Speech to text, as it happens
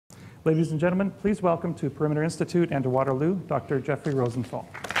Ladies and gentlemen, please welcome to Perimeter Institute and to Waterloo, Dr. Jeffrey Rosenthal.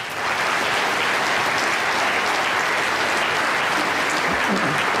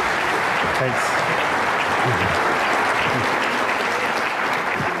 Thanks.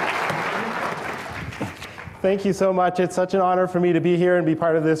 Thank you so much. It's such an honor for me to be here and be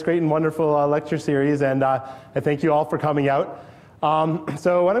part of this great and wonderful lecture series, and I thank you all for coming out.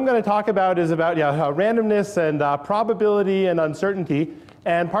 So what I'm going to talk about is about how randomness and probability and uncertainty,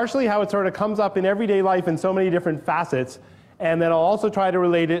 and partially how it sort of comes up in everyday life in so many different facets. And then I'll also try to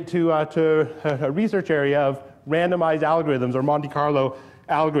relate it to a research area of randomized algorithms or Monte Carlo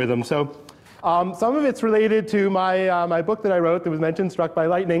algorithms. So some of it's related to my book that I wrote that was mentioned, Struck by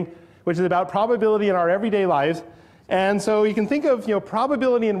Lightning, which is about probability in our everyday lives. And so you can think of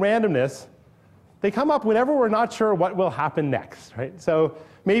probability and randomness. They come up whenever we're not sure what will happen next, right? So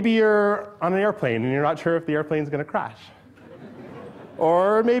maybe you're on an airplane and you're not sure if the airplane's going to crash.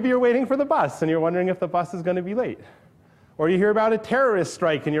 Or maybe you're waiting for the bus and you're wondering if the bus is going to be late. Or you hear about a terrorist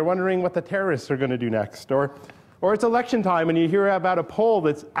strike and you're wondering what the terrorists are going to do next. Or it's election time and you hear about a poll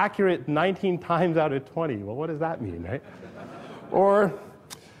that's accurate 19 times out of 20. Well, what does that mean, right? Or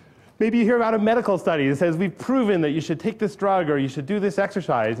maybe you hear about a medical study that says we've proven that you should take this drug or you should do this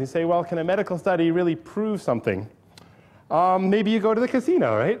exercise. And you say, well, can a medical study really prove something? Maybe you go to the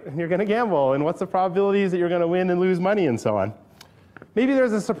casino, right? And you're going to gamble. And what's the probabilities that you're going to win and lose money and so on? Maybe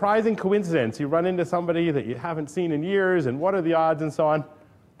there's a surprising coincidence. You run into somebody that you haven't seen in years, and what are the odds and so on.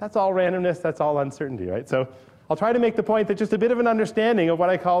 That's all randomness. That's all uncertainty, right? So I'll try to make the point that just a bit of an understanding of what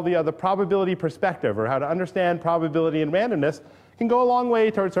I call the probability perspective, or how to understand probability and randomness, can go a long way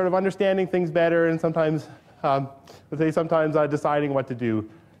towards sort of understanding things better and sometimes, deciding what to do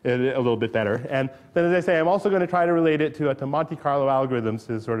a little bit better. And then, as I say, I'm also going to try to relate it to Monte Carlo algorithms,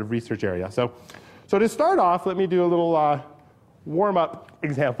 to sort of research area. So to start off, let me do a little warm-up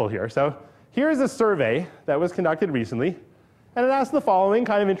example here. So here's a survey that was conducted recently, and it asked the following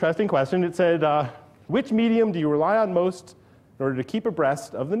kind of interesting question. It said, which medium do you rely on most in order to keep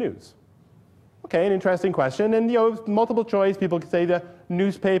abreast of the news? Okay, an interesting question. And multiple choice. People could say the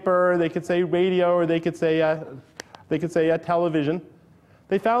newspaper, they could say radio, or they could say television.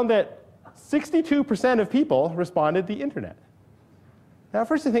 They found that 62% of people responded the internet. Now, at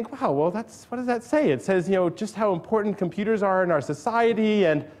first you think, wow, well, what does that say? It says, just how important computers are in our society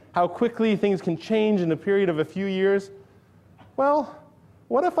and how quickly things can change in a period of a few years. Well,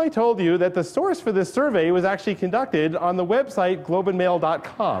 what if I told you that the source for this survey was actually conducted on the website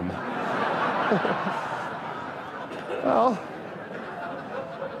globeandmail.com? Well,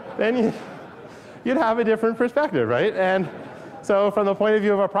 then you'd have a different perspective, right? And so from the point of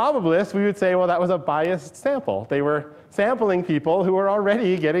view of a probabilist, we would say, well, that was a biased sample. They were sampling people who were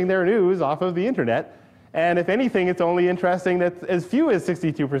already getting their news off of the internet. And if anything, it's only interesting that as few as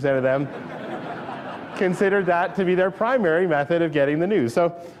 62% of them considered that to be their primary method of getting the news.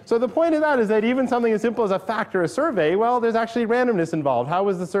 So the point of that is that even something as simple as a fact or a survey, well, there's actually randomness involved. How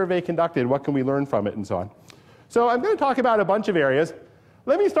was the survey conducted? What can we learn from it? And so on. So I'm going to talk about a bunch of areas.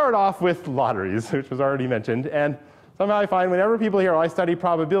 Let me start off with lotteries, which was already mentioned. And somehow I find whenever people hear, I study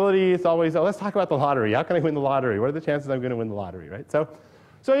probability, it's always, let's talk about the lottery. How can I win the lottery? What are the chances I'm going to win the lottery, right? So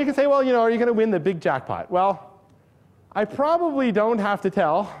you can say, well, are you going to win the big jackpot? Well, I probably don't have to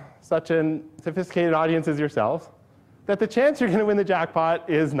tell such a sophisticated audience as yourselves that the chance you're going to win the jackpot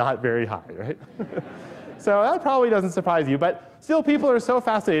is not very high, right? So that probably doesn't surprise you. But still, people are so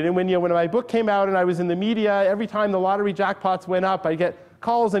fascinated. And when my book came out and I was in the media, every time the lottery jackpots went up, I get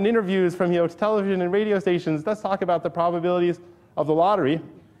calls and interviews from television and radio stations. Let's talk about the probabilities of the lottery.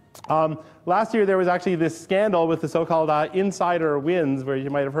 Last year there was actually this scandal with the so-called insider wins, where you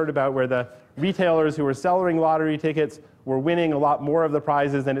might have heard about, where the retailers who were selling lottery tickets were winning a lot more of the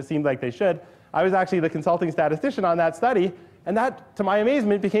prizes than it seemed like they should. I was actually the consulting statistician on that study, and that, to my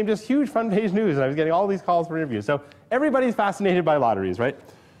amazement, became just huge front page news, and I was getting all these calls for interviews. So everybody's fascinated by lotteries, right?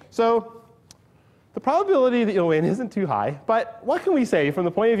 So the probability that you'll win isn't too high, but what can we say from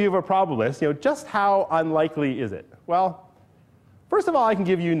the point of view of a probabilist? Just how unlikely is it? Well, first of all, I can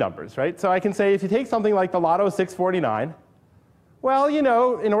give you numbers, right? So I can say if you take something like the Lotto 649, well,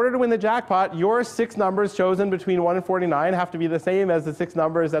 in order to win the jackpot, your 6 numbers chosen between 1 and 49 have to be the same as the 6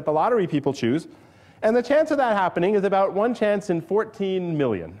 numbers that the lottery people choose. And the chance of that happening is about 1 chance in 14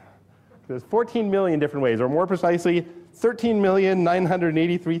 million. There's 14 million different ways, or more precisely,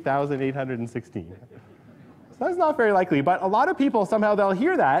 13,983,816. So that's not very likely, but a lot of people, somehow they'll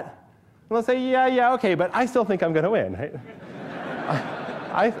hear that, and they'll say, yeah, okay, but I still think I'm going to win. Right?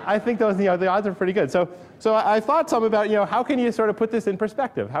 I think those, the odds are pretty good. So I thought some about, how can you sort of put this in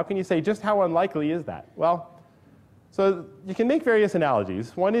perspective? How can you say just how unlikely is that? Well, So you can make various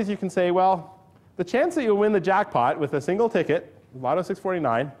analogies. One is you can say, well, the chance that you'll win the jackpot with a single ticket, Lotto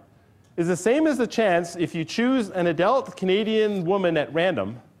 649, is the same as the chance if you choose an adult Canadian woman at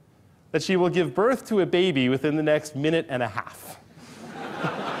random that she will give birth to a baby within the next minute and a half.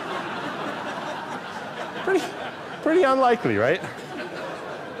 Pretty unlikely, right?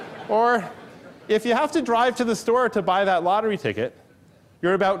 Or if you have to drive to the store to buy that lottery ticket,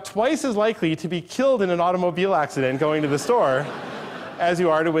 you're about twice as likely to be killed in an automobile accident going to the store as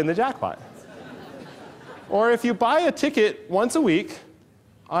you are to win the jackpot. Or if you buy a ticket once a week,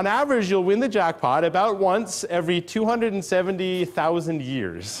 on average you'll win the jackpot about once every 270,000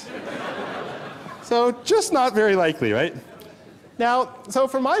 years. So just not very likely, right? Now, so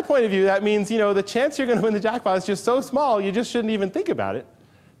from my point of view, that means, the chance you're going to win the jackpot is just so small, you just shouldn't even think about it.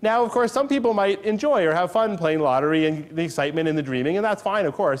 Now, of course, some people might enjoy or have fun playing lottery and the excitement and the dreaming, and that's fine,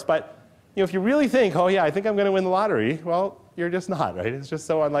 of course. But if you really think, oh yeah, I think I'm going to win the lottery, well, you're just not, right? It's just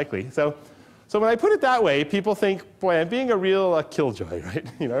so unlikely. So when I put it that way, people think, boy, I'm being a real killjoy, right?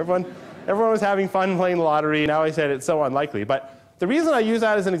 Everyone was having fun playing the lottery. Now I said it's so unlikely. But the reason I use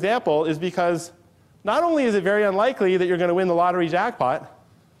that as an example is because not only is it very unlikely that you're going to win the lottery jackpot,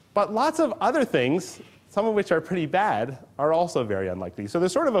 but lots of other things, some of which are pretty bad, are also very unlikely. So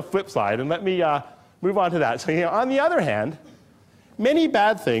there's sort of a flip side, and let me move on to that. So on the other hand, many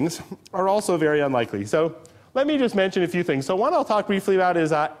bad things are also very unlikely. So let me just mention a few things. So one I'll talk briefly about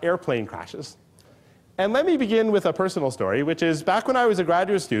is airplane crashes. And let me begin with a personal story, which is back when I was a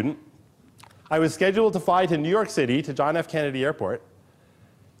graduate student, I was scheduled to fly to New York City to John F. Kennedy Airport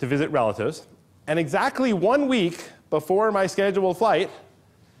to visit relatives. And exactly 1 week before my scheduled flight,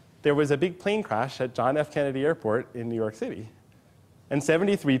 there was a big plane crash at John F. Kennedy Airport in New York City. And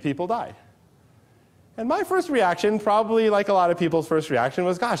 73 people died. And my first reaction, probably like a lot of people's first reaction,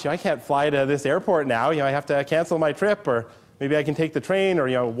 was, gosh, I can't fly to this airport now. I have to cancel my trip, or maybe I can take the train,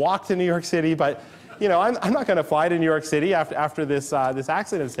 or walk to New York City. But I'm not going to fly to New York City after this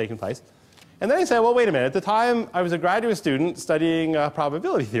accident has taken place. And then I said, well, wait a minute. At the time, I was a graduate student studying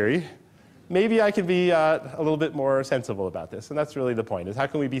probability theory. Maybe I can be a little bit more sensible about this. And that's really the point, is how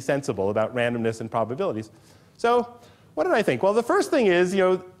can we be sensible about randomness and probabilities? So what did I think? Well, the first thing is,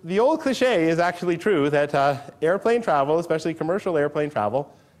 the old cliche is actually true that airplane travel, especially commercial airplane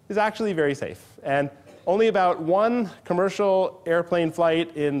travel, is actually very safe. And only about one commercial airplane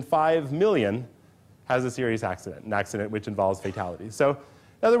flight in 5 million has a serious accident, an accident which involves fatalities. So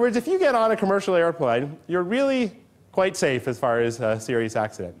in other words, if you get on a commercial airplane, you're really quite safe as far as a serious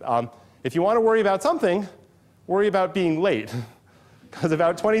accident. If you want to worry about something, worry about being late. Because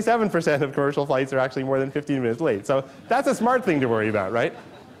about 27% of commercial flights are actually more than 15 minutes late. So that's a smart thing to worry about, right?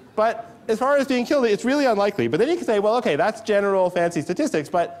 But as far as being killed, it's really unlikely. But then you can say, well, okay, that's general fancy statistics,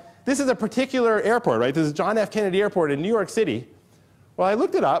 but this is a particular airport, right? This is John F. Kennedy Airport in New York City. Well, I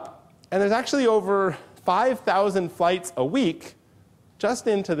looked it up, and there's actually over 5,000 flights a week just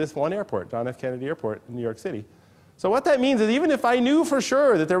into this one airport, John F. Kennedy Airport in New York City. So what that means is even if I knew for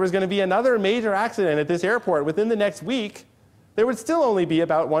sure that there was going to be another major accident at this airport within the next week, there would still only be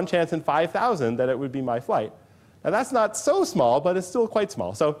about one chance in 5,000 that it would be my flight. Now that's not so small, but it's still quite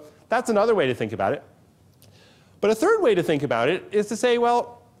small. So that's another way to think about it. But a third way to think about it is to say,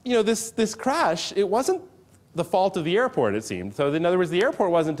 well, this crash, it wasn't the fault of the airport, it seemed. So in other words, the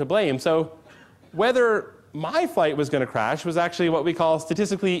airport wasn't to blame. So whether my flight was going to crash was actually what we call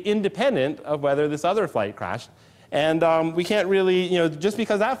statistically independent of whether this other flight crashed. And we can't really, just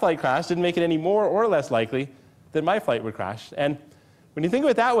because that flight crashed didn't make it any more or less likely that my flight would crash. And when you think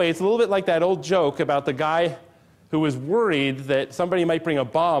of it that way, it's a little bit like that old joke about the guy who was worried that somebody might bring a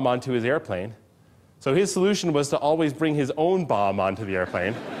bomb onto his airplane. So his solution was to always bring his own bomb onto the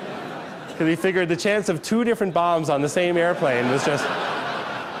airplane. Because he figured the chance of 2 different bombs on the same airplane was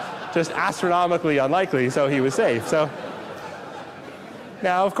just astronomically unlikely, so he was safe. So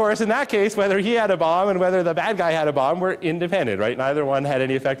now, of course, in that case, whether he had a bomb and whether the bad guy had a bomb were independent, right? Neither one had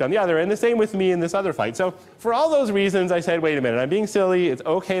any effect on the other. And the same with me in this other flight. So for all those reasons, I said, wait a minute, I'm being silly. It's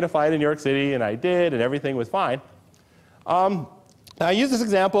OK to fly to New York City, and I did, and everything was fine. I used this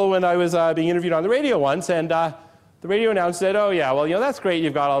example when I was being interviewed on the radio once, and the radio announcer said, oh, yeah, well, that's great.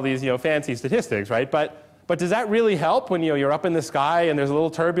 You've got all these fancy statistics, right? But does that really help when you're up in the sky and there's a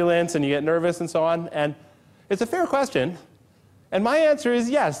little turbulence and you get nervous and so on? And it's a fair question. And my answer is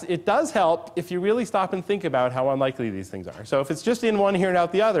yes, it does help if you really stop and think about how unlikely these things are. So if it's just in one ear and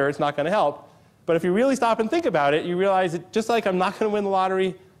out the other, it's not going to help. But if you really stop and think about it, you realize that just like I'm not going to win the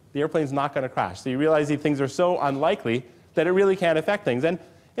lottery, the airplane's not going to crash. So you realize these things are so unlikely that it really can't affect things. And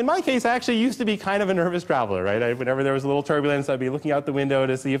in my case, I actually used to be kind of a nervous traveler, right? Whenever there was a little turbulence, I'd be looking out the window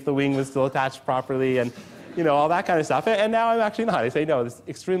to see if the wing was still attached properly. And all that kind of stuff. And now I'm actually not. I say, no, it's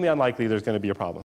extremely unlikely there's going to be a problem.